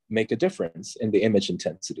make a difference in the image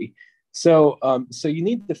intensity. So you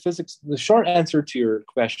need the physics. The short answer to your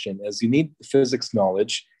question is you need physics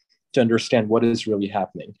knowledge to understand what is really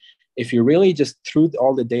happening. If you really just threw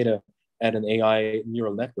all the data at an AI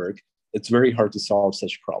neural network, it's very hard to solve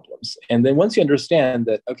such problems. And then once you understand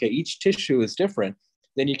that, okay, each tissue is different,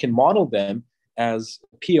 then you can model them as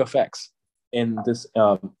P of X in this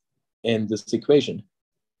equation.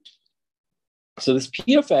 So this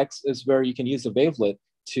P of X is where you can use a wavelet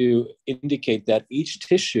to indicate that each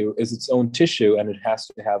tissue is its own tissue and it has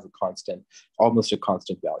to have almost a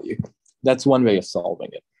constant value. That's one way of solving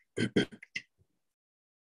it.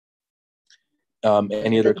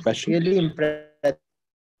 Any other questions? Really impressive.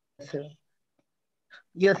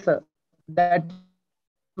 Yes, sir. That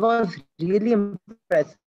was really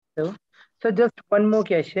impressive. So just one more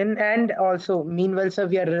question. And also, meanwhile, sir,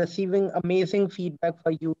 we are receiving amazing feedback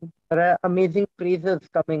for you. There are amazing praises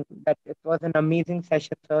coming that it was an amazing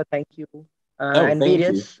session, sir. Thank you. And thank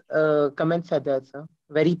various comments are there, sir.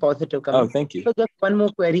 Very positive comments. Oh, thank you. So just one more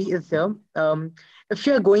query is there. If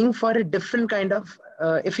you're going for a different kind of,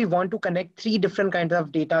 if you want to connect 3 different kinds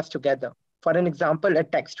of data together, for an example, a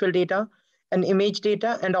textual data, an image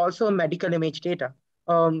data, and also a medical image data,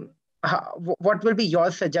 what will be your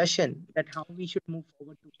suggestion that how we should move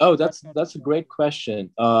forward? Oh, that's a great question.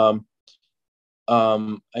 I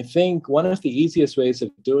think one of the easiest ways of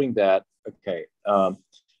doing that, okay,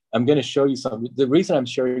 I'm going to show you some. The reason I'm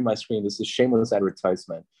sharing my screen, this is shameless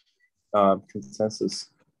advertisement, consensus.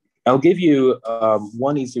 I'll give you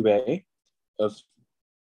one easy way of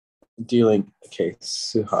dealing, okay,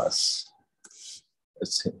 Suhas,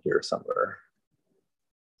 it's in here somewhere.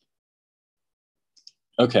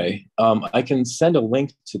 Okay, I can send a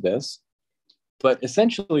link to this, but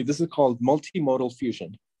essentially this is called multimodal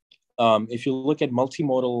fusion. If you look at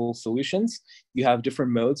multimodal solutions, you have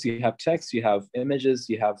different modes. You have text, you have images,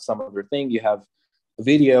 you have some other thing, you have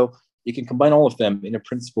video. You can combine all of them in a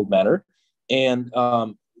principled manner. And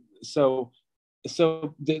so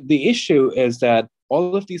the issue is that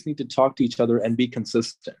all of these need to talk to each other and be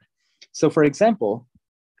consistent. So for example,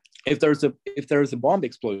 if there's a bomb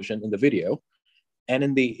explosion in the video, and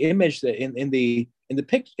in the image, in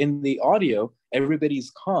the audio,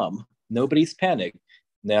 everybody's calm, nobody's panicked.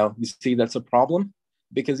 Now, you see that's a problem?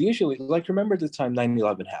 Because usually, like remember the time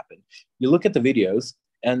 9/11 happened, you look at the videos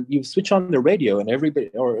and you switch on the radio and everybody,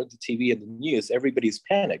 or the TV and the news, everybody's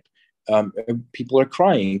panicked. People are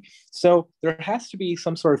crying. So there has to be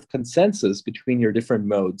some sort of consensus between your different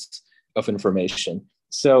modes of information.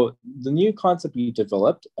 So the new concept we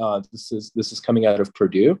developed, this is coming out of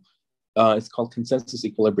Purdue. It's called consensus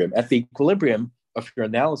equilibrium. At the equilibrium of your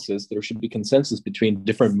analysis, there should be consensus between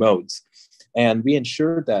different modes. And we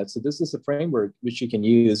ensured that. So this is a framework which you can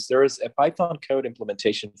use. There is a Python code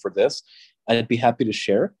implementation for this. I'd be happy to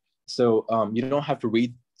share. So you don't have to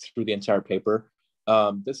read through the entire paper.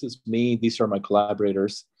 This is me. These are my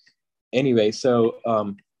collaborators. Anyway, so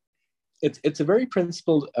it's a very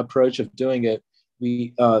principled approach of doing it.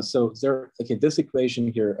 This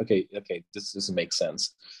equation here, okay, this doesn't make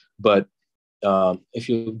sense. But if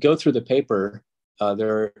you go through the paper,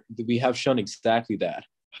 we have shown exactly that,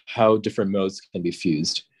 how different modes can be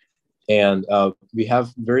fused. And we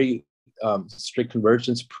have very strict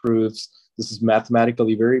convergence proofs. This is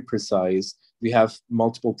mathematically very precise. We have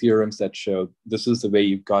multiple theorems that show this is the way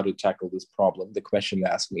you've got to tackle this problem, the question you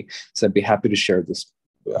asked me. So I'd be happy to share this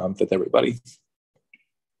with everybody.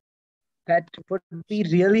 that would be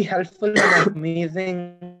really helpful and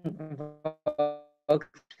amazing work.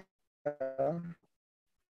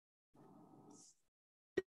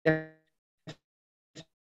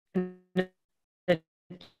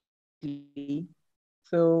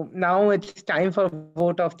 So now it's time for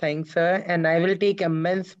vote of thanks, sir, and I will take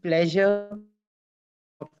immense pleasure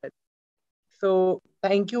of it. So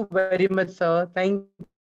thank you very much, sir. Thank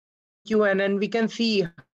you, and then we can see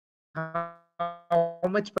how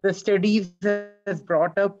much the studies has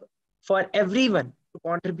brought up for everyone to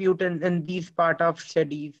contribute in these part of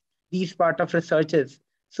studies, these part of researches.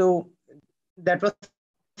 So that was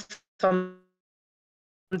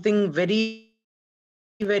something very,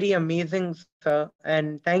 very amazing, sir.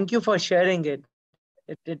 And thank you for sharing it.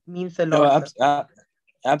 It means a lot, sir. No,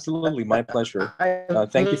 absolutely, my pleasure. I will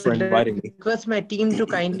Thank you for inviting me. request my team to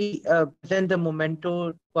kindly present the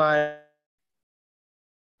memento to our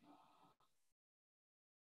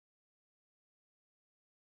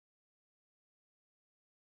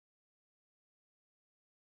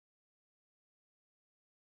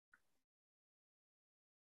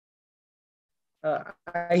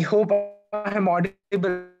I hope I'm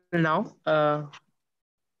audible now.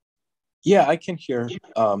 Yeah, I can hear.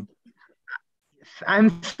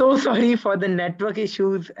 I'm so sorry for the network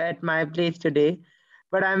issues at my place today,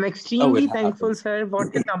 but I'm extremely It thankful, happens. sir.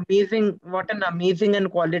 What an amazing and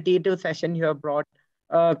qualitative session you have brought.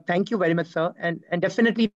 Thank you very much, sir. And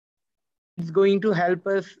definitely it's going to help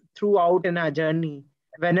us throughout in our journey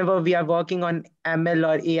whenever we are working on ML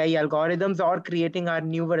or AI algorithms or creating our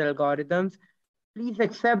newer algorithms. Please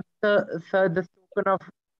accept sir, the token of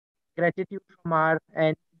gratitude from our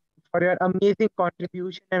end for your amazing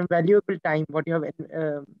contribution and valuable time what you have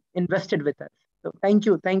invested with us. So thank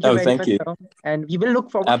you Oh, very thank much, you. sir. And we will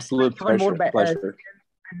look forward Absolute to even more pleasure.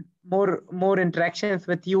 and more interactions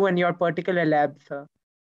with you and your particular lab, sir.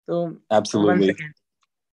 So once Absolutely. again,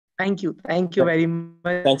 thank you very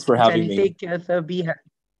much, Thanks and for take having care, me. sir. Be happy.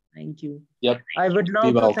 Thank you. Yep. I would love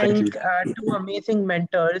Be to well. Thank thank you. two amazing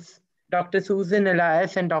mentors, Dr. Susan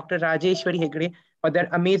Elias and Dr. Rajeshwari Hegde, for their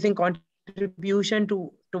amazing contribution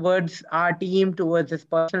towards our team, towards this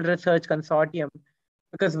personal research consortium.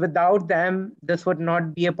 Because without them, this would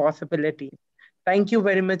not be a possibility. Thank you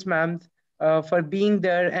very much, ma'am, for being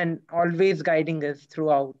there and always guiding us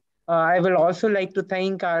throughout. I will also like to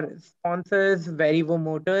thank our sponsors, Verivo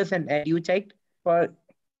Motors and EduCheck, for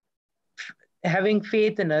having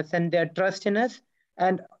faith in us and their trust in us,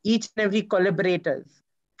 and each and every collaborators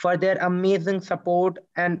for their amazing support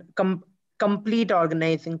and complete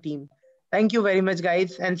organizing team. Thank you very much,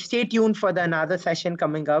 guys, and stay tuned for the another session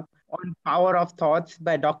coming up on Power of Thoughts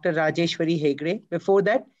by Dr. Rajeshwari Hegde. Before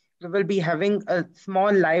that, we will be having a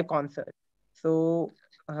small live concert. So,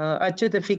 Achyut, if you